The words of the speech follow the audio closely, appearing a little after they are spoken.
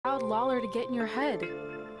allowed Lawler to get in your head?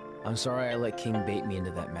 I'm sorry I let King bait me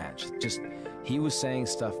into that match. He was saying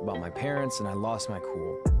stuff about my parents and I lost my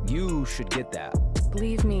cool. You should get that.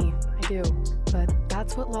 Believe me, I do. But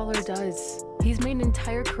that's what Lawler does. He's made an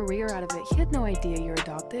entire career out of it. He had no idea you're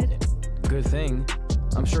adopted. Good thing.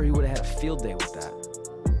 I'm sure he would have had a field day with that.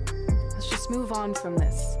 Let's just move on from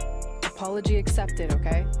this. Apology accepted,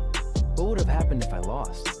 okay? What would have happened if I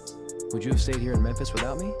lost? Would you have stayed here in Memphis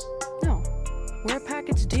without me? No. We're a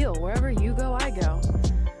package deal. Wherever you go, I go.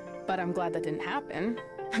 But I'm glad that didn't happen.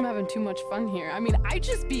 I'm having too much fun here. I mean, I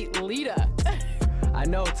just beat Lita. I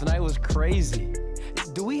know, tonight was crazy.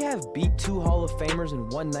 Do we have beat 2 Hall of Famers in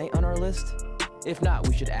one night on our list? If not,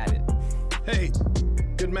 we should add it. Hey,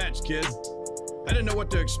 good match, kid. I didn't know what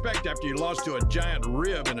to expect after you lost to a giant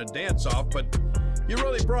rib in a dance-off, but you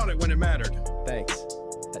really brought it when it mattered. Thanks.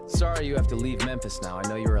 Sorry you have to leave Memphis now. I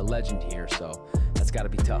know you're a legend here, so that's gotta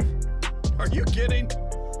be tough. Are you kidding?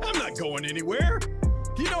 I'm not going anywhere.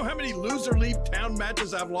 Do you know how many loser-leave town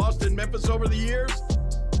matches I've lost in Memphis over the years?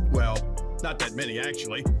 Well, not that many,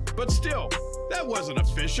 actually. But still, that wasn't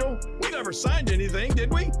official. We never signed anything,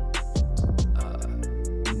 did we?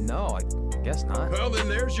 No, I guess not. Well, then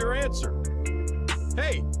there's your answer.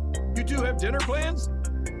 Hey, you two have dinner plans?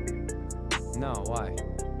 No, why?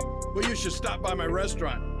 Well, you should stop by my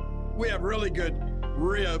restaurant. We have really good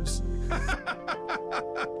ribs.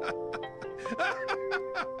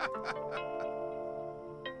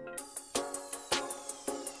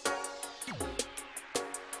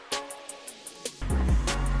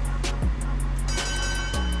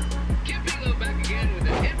 Back again with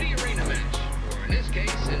an empty arena match, or in this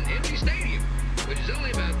case, an empty stadium, which is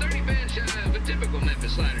only about 30 fans shy of a typical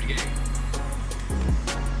Memphis Sliders game.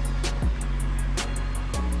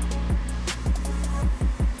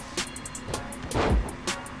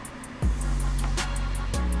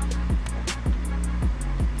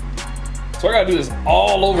 So I gotta do this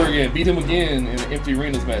all over again, beat him again in an empty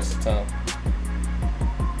arenas match this time.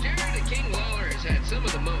 Jerry the King Lawler has had some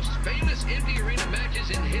of the most famous empty arena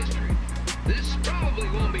matches in history. This probably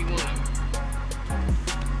won't be one of them.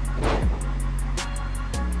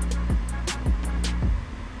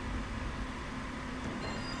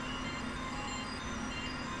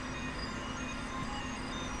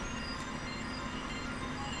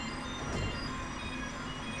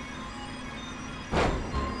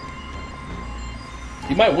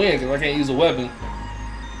 He might win because I can't use a weapon.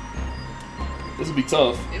 This will be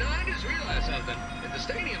tough. You know, I just realized something. If the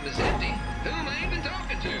stadium is empty, who am I even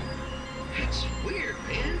talking to? It's weird,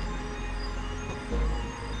 man.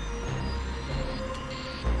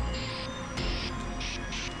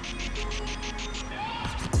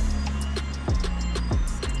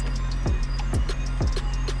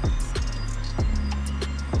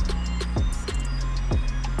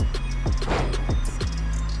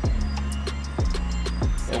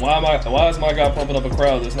 And why is my guy pumping up a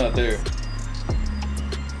crowd that's not there?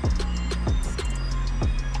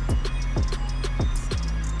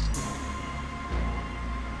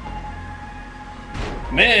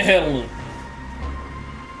 Manhandle him.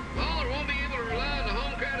 Lawler won't be able to rely on the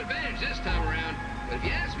home crowd advantage this time around, but if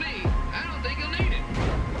you ask me, I don't think he'll need it.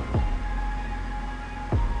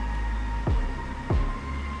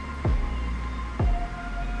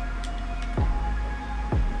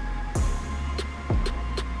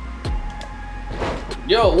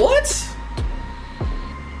 Yo, what?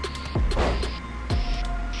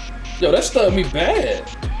 Yo, that stunned me bad.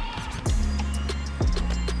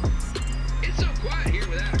 It's so quiet here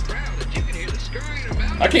without a crowd that you can hear the scurrying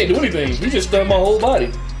about. I can't do anything. He just stunned my whole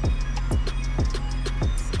body.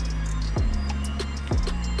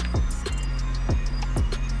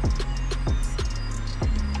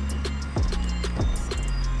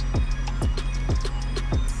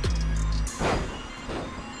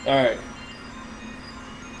 Alright.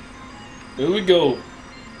 Here we go.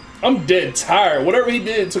 I'm dead tired. Whatever he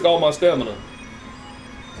did took all my stamina.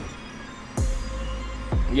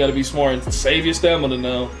 You gotta be smart and save your stamina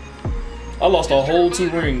now. I lost a whole 2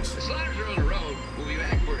 rings. The Sliders are on the road. We'll be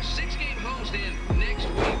back for a 6-game homestand next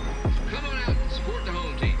week. So come on out and support the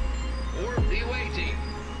home team. Or the away team.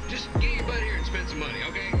 Just get your butt here and spend some money,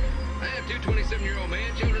 okay? I have 2 27-year-old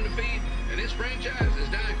man children to feed, and this franchise is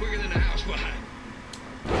dying quicker than a house fire.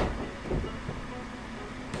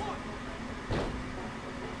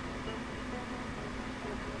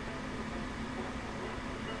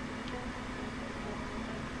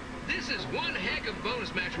 This is one heck of a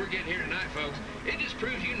bonus match we're getting here tonight, folks. It just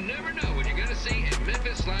proves you never know what you're going to see at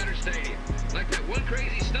Memphis Sliders Stadium. Like that one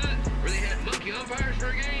crazy stunt where they had monkey umpires for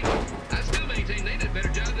a game. I still maintain they did a better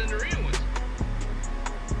job than the real ones.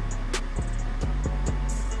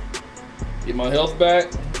 Get my health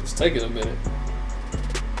back. taking a minute.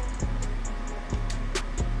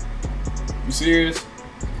 You serious?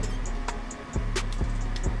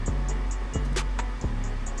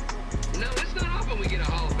 No, it's not often we get a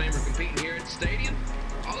Hall of Famer competing here at the stadium.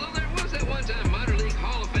 Although there was that one time minor league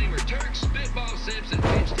Hall of Famer Turk Spitball Simpson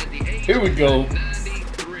pitched at the age Here we go. of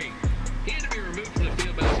 93. He had to be removed from the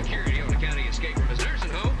field by security on account of escape from his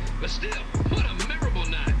nursing home, but still, what a memorable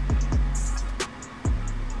night.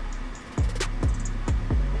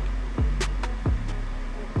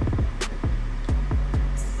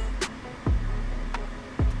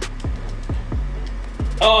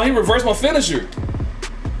 Oh, he reversed my finisher.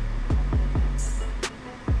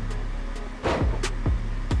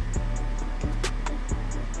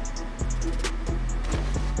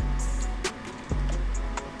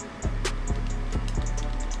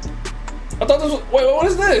 I thought this was, wait, what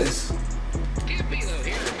is this?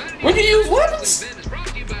 We can use weapons? Is brought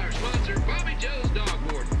to you by our sponsor, Bobby Joe's Dog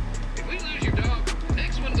Board. If we lose your dog,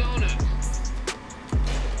 next one's on us.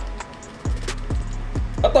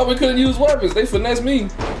 I thought we couldn't use weapons. They finessed me.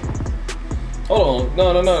 Hold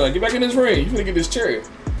on. No. Get back in this ring. You finna get this chair.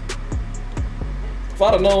 If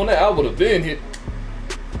I'd have known that, I would have been hit.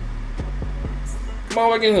 Come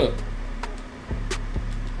on back in here.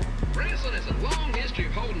 Wrestling has a long history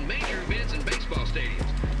of holding major events in baseball stadiums,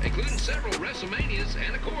 including several WrestleManias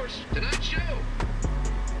and, of course, tonight's show.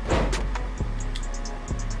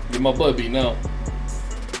 Get my butt beat now.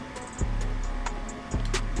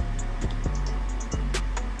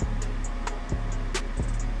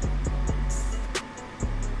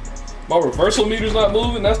 My reversal meter's not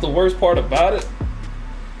moving. That's the worst part about it.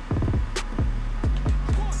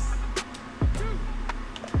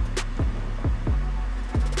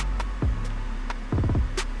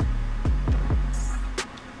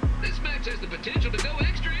 This match has the potential to go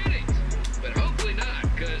extra innings, but hopefully not,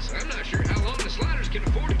 because I'm not sure how long the Sliders can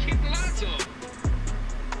afford to keep the lights on.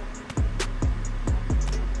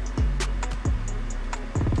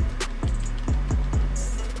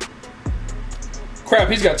 Crap,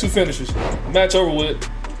 he's got 2 finishers. Match over with.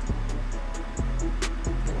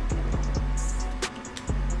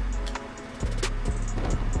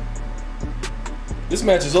 This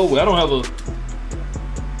match is over. I don't have a...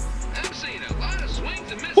 I'm seeing a lot of swings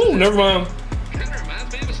and misses. Ooh, never mind. Kinda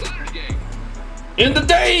reminds me of a Sliders game. In the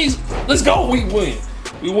days! Let's go! We win.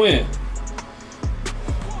 We win.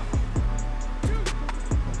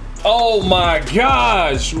 Oh my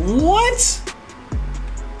gosh. What?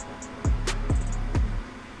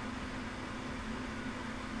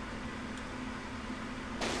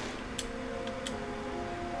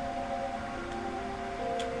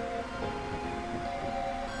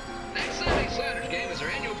 Next Sunday's Sliders game is our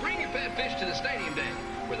annual Bring Your Pet Fish to the Stadium Day,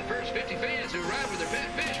 where the first 50 fans who arrive with their pet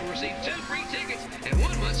fish will receive 2 free tickets and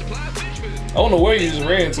 1 month supply of fish food. I don't know where you just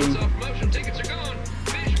ran to. Once all promotion tickets are gone,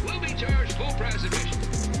 fish will be charged full price admission.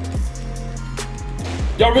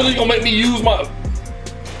 Y'all really gonna make me use my...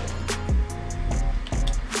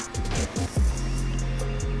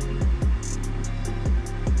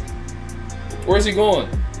 Where's he going?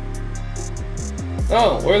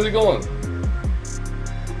 Oh, where's he going?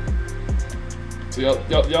 So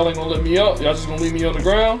y'all ain't gonna let me up? Y'all just gonna leave me on the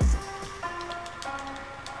ground?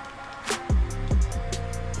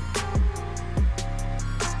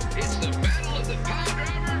 It's the battle of the pile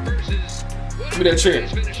driver versus Give me that chair.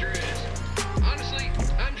 his finisher is. Honestly,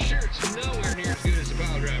 I'm sure it's nowhere near as good as the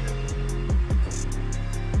pile driver.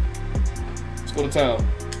 Let's go to town.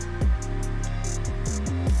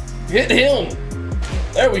 Hit him!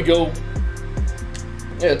 There we go.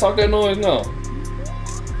 Yeah, talk that noise now.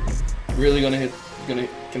 Really gonna hit,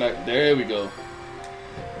 can I, there we go.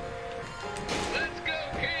 Let's go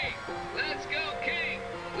King! Let's go King!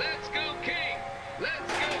 Let's go King!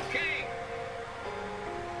 Let's go King!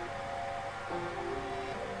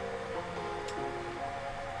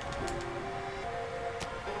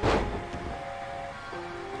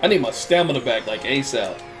 I need my stamina back like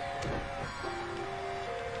ASAP.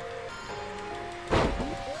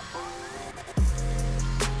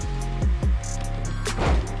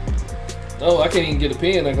 No, I can't even get a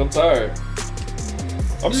pin, like I'm tired.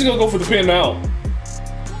 I'm just gonna go for the pin now.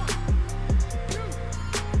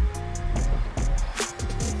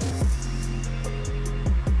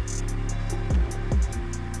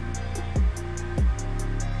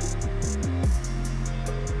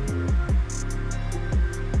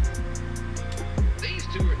 These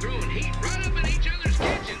two are throwing heat right up in each other's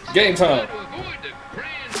kitchens. Game time. Trying to avoid the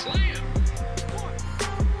grand slam.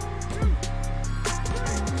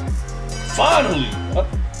 Finally!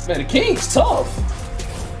 Man, the King's tough.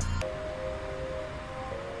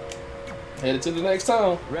 Headed to the next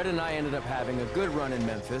town. Red and I ended up having a good run in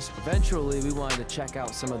Memphis. Eventually, we wanted to check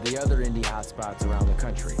out some of the other indie hotspots around the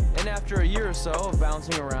country. And after a year or so of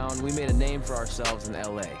bouncing around, we made a name for ourselves in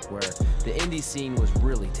LA, where the indie scene was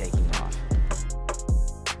really taking off.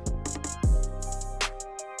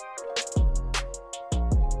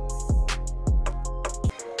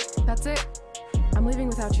 That's it. I'm leaving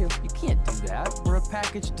without you. You can't do that. We're a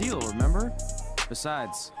package deal, remember?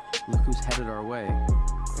 Besides, look who's headed our way.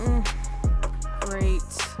 Great.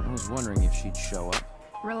 I was wondering if she'd show up.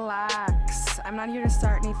 Relax. I'm not here to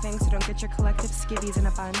start anything, so don't get your collective skivvies in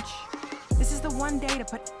a bunch. This is the one day to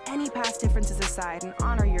put any past differences aside and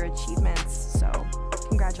honor your achievements, so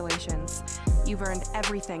congratulations. You've earned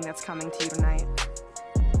everything that's coming to you tonight.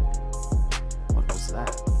 What was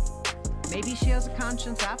that? Maybe she has a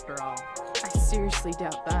conscience after all. I seriously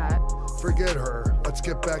doubt that. Forget her. Let's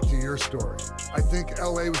get back to your story. I think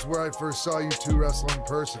LA was where I first saw you two wrestle in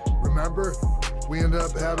person. Remember? We ended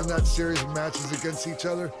up having that series of matches against each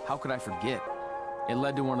other. How could I forget? It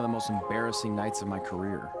led to one of the most embarrassing nights of my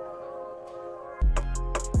career.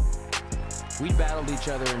 We battled each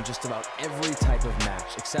other in just about every type of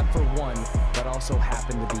match, except for one that also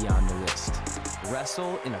happened to be on the list.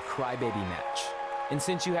 Wrestle in a crybaby match. And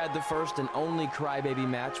since you had the first and only crybaby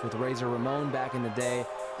match with Razor Ramon back in the day,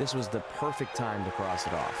 this was the perfect time to cross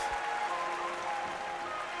it off.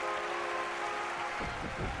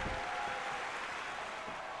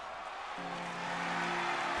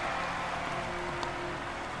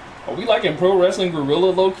 Are we like in Pro Wrestling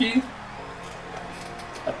Guerrilla low-key?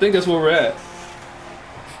 I think that's where we're at.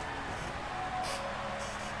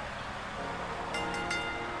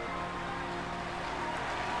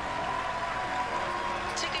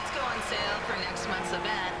 Tickets go on sale for next month's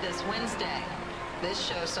event this Wednesday. This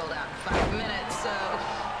show sold out in 5 minutes, so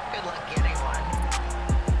good luck getting one.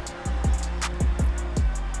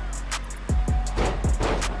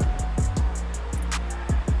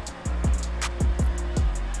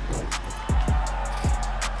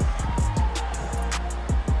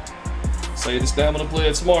 Say the stamina, play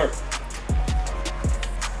it smart.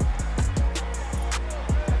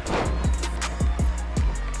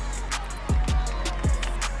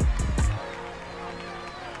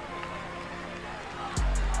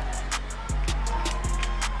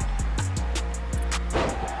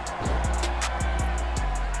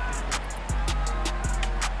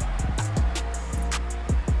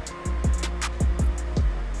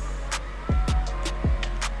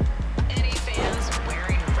 Any fans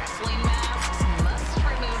wearing wrestling masks must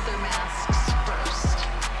remove their masks first.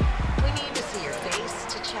 We need to see your face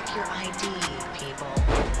to check your ID, people.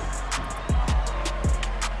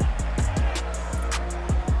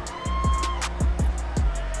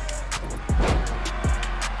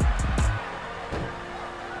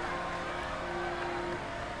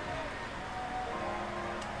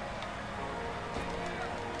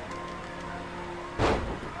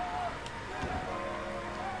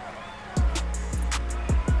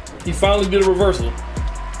 He finally did a reversal.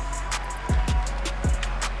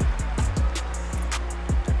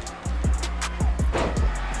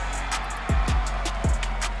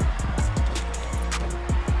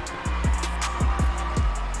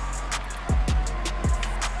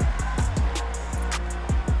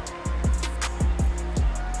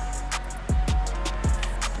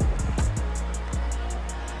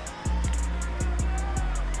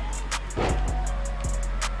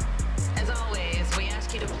 As always, we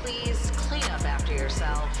ask you to please clean up after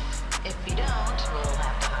yourself. If you don't, we'll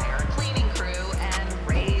have to hire a cleaning crew and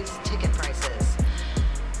raise ticket prices.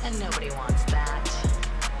 And nobody wants that.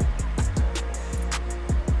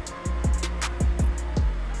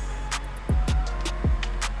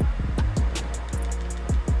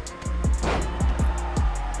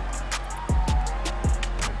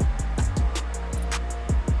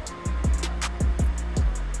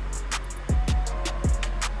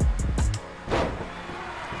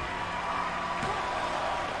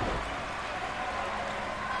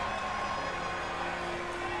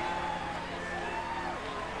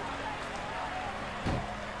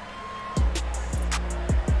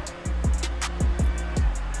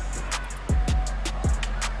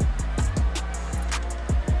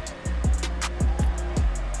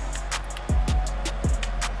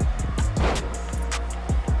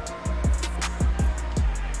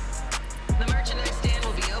 The merchandise stand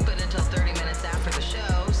will be open until 30 minutes after the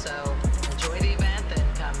show, so enjoy the event, then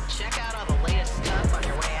come check out all the latest stuff on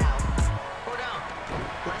your way out. Or don't.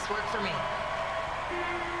 Less work for me.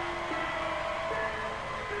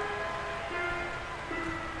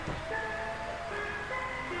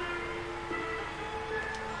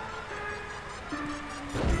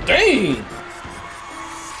 Dang!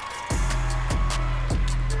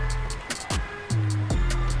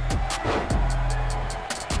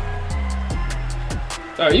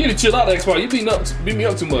 Alright, you need to chill out, X-Pac. You beat me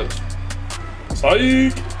up too much.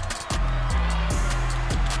 Psych.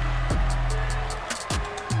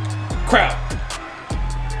 Crap.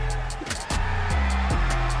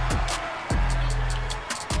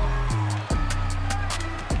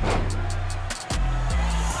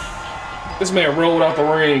 This man rolled out the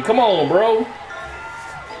ring. Come on, bro.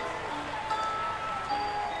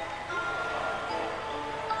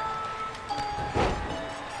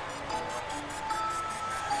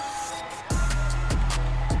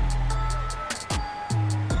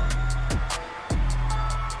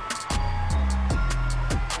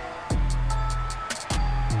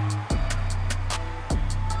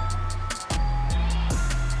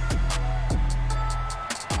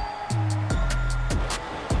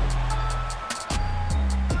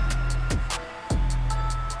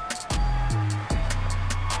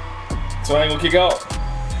 So I ain't gonna kick out.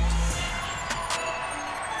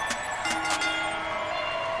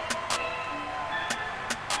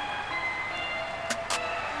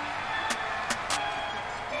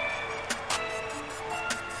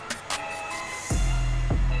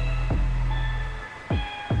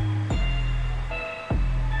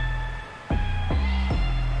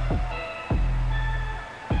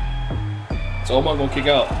 So I'm not gonna kick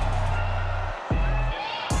out.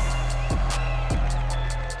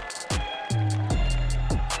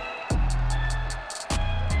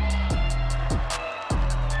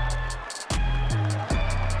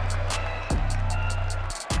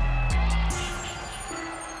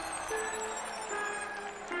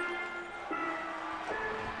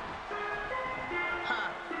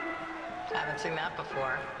 Haven't seen that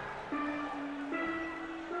before.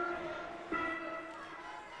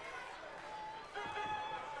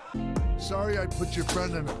 Sorry I put your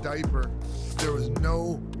friend in a diaper. There was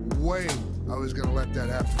no way I was gonna let that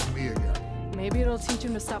happen to me again. Maybe it'll teach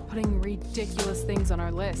him to stop putting ridiculous things on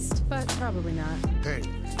our list, but probably not. Hey,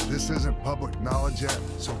 this isn't public knowledge yet,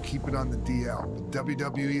 so keep it on the DL. But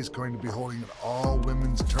WWE is going to be holding an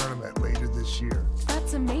all-women's tournament later this year.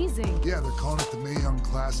 That's amazing. Yeah, they're calling it the Mae Young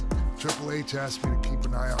Classic. Triple H asked me to keep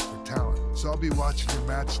an eye out for talent, so I'll be watching your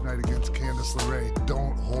match tonight against Candice LeRae.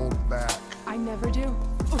 Don't hold back. I never do.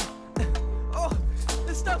 Oh,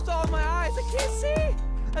 this stuff's all in my eyes. I can't see.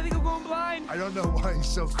 I think I'm going blind. I don't know why he's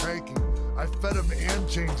so cranky. I fed him and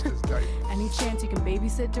changed his diaper. Any chance you can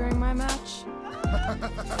babysit during my match?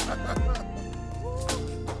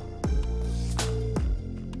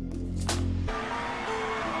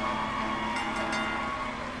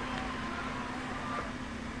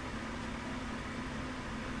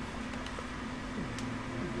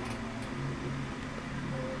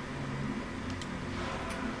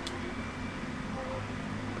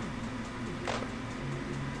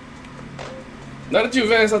 Now that you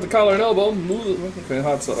advance at the collar and elbow, move it. Okay,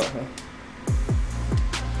 hot sauce. Huh?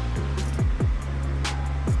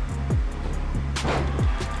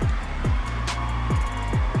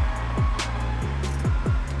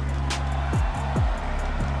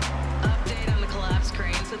 Update on the collapsed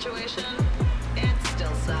crane situation? It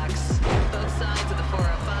still sucks. Both sides of the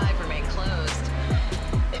 405 remain closed.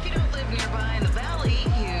 If you don't live nearby in the valley,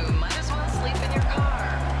 you might as well sleep in your car.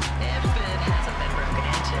 If it hasn't been broken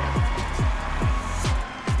into.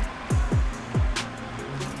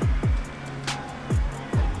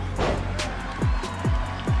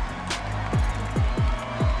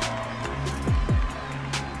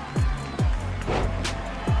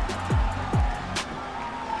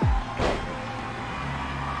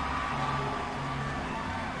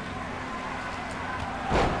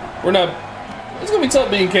 We're not. It's gonna be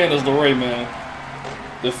tough being Candice LeRae, man.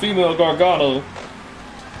 The female Gargano,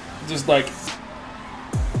 just like.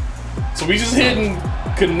 So we just hitting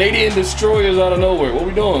Canadian destroyers out of nowhere. What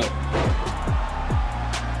we doing?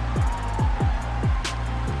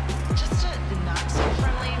 Just a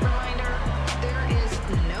not-so-friendly reminder, there is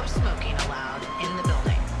no smoking allowed in the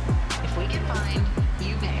building. If we get fined,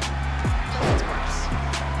 you pay. Plus it's gross.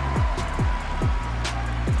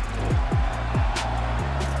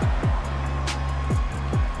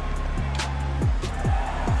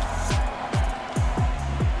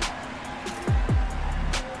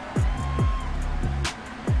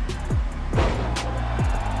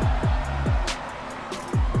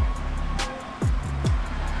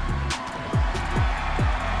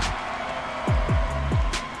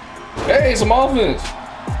 Hey, some offense.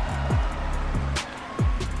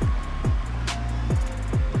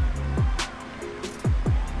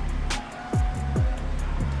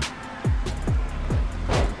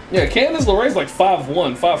 Yeah, Candice LeRae's like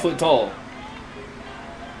 5'1", 5 foot tall.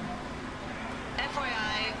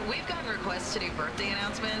 FYI, we've gotten requests to do birthday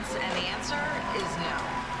announcements, and the answer is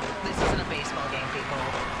no. This isn't a baseball game, people.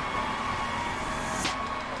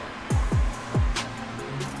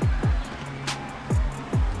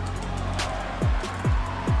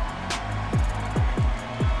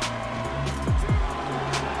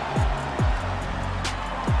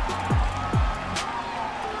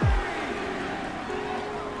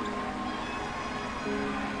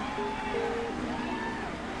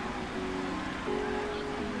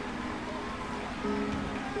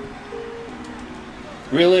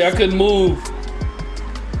 Really? I couldn't move.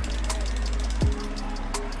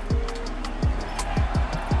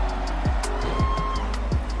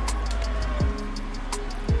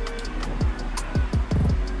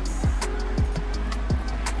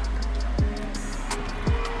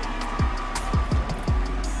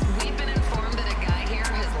 We've been informed that a guy here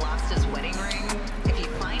has lost his wedding ring. If you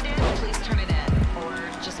find it, please turn it in.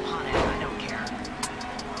 Or just pawn it. I don't care.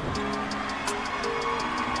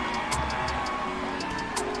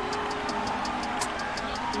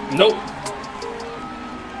 Nope.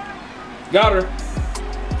 Got her.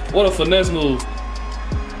 What a finesse move.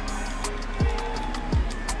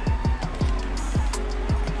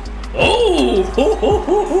 Oh!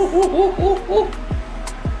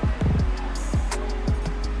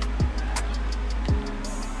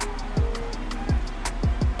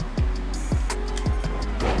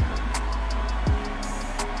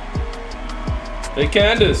 Hey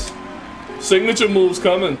Candace, signature moves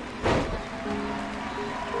coming.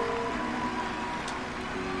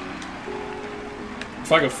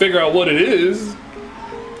 If I can figure out what it is.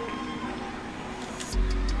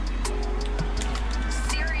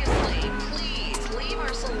 Seriously, please leave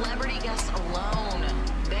our celebrity guests alone.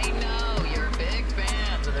 They know you're big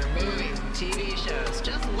fans of their movies and TV shows.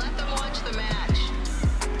 Just let them watch the match.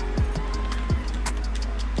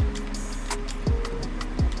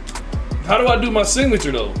 How do I do my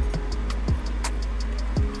signature though?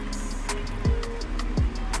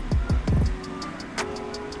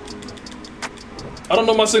 I don't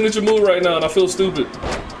know my signature move right now and I feel stupid.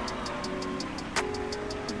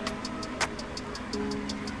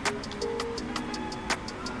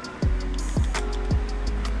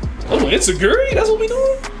 Oh, Insecurity? That's what we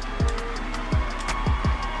doing?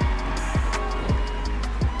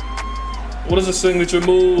 What is a signature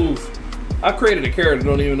move? I created a character,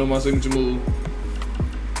 don't even know my signature move.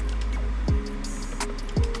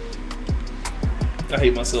 I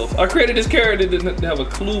hate myself. I created this character, didn't have a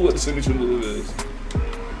clue what the signature move is.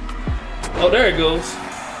 Oh, there it goes.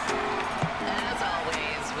 As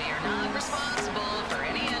always, we are not responsible for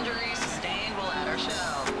any injuries sustained while at our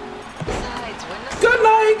show. Besides, when the Good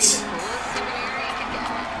night. coolest souvenir you can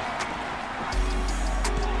get.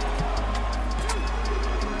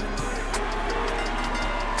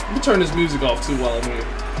 Let me turn this music off too while I'm here.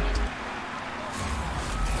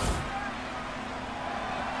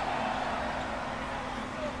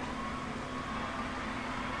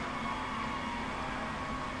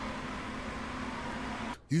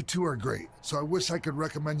 You two are great, so I wish I could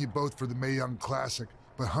recommend you both for the Mae Young Classic,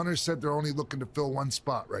 but Hunter said they're only looking to fill one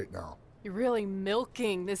spot right now. You're really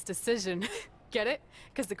milking this decision. Get it?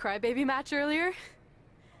 Because the crybaby match earlier?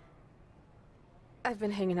 I've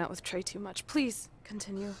been hanging out with Trey too much. Please,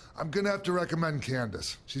 continue. I'm gonna have to recommend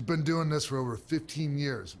Candace. She's been doing this for over 15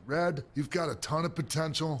 years. Red, you've got a ton of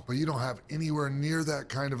potential, but you don't have anywhere near that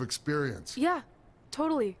kind of experience. Yeah,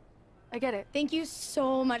 totally. I get it. Thank you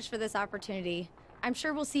so much for this opportunity. I'm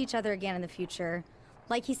sure we'll see each other again in the future.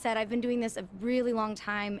 Like he said, I've been doing this a really long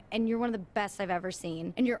time, and you're one of the best I've ever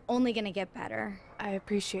seen. And you're only gonna get better. I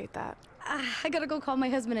appreciate that. I gotta go call my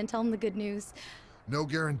husband and tell him the good news. No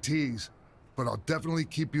guarantees, but I'll definitely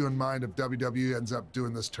keep you in mind if WWE ends up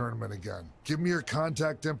doing this tournament again. Give me your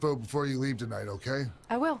contact info before you leave tonight, okay?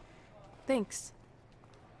 I will. Thanks.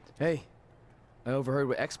 Hey, I overheard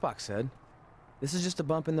what Xbox said. This is just a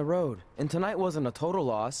bump in the road. And tonight wasn't a total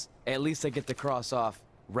loss. At least I get to cross off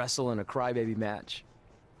wrestle in a crybaby match.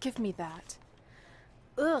 Give me that.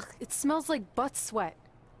 Ugh, it smells like butt sweat.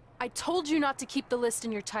 I told you not to keep the list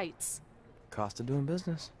in your tights. Cost of doing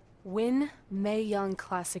business. Win Mae Young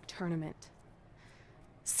Classic Tournament.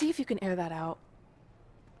 See if you can air that out.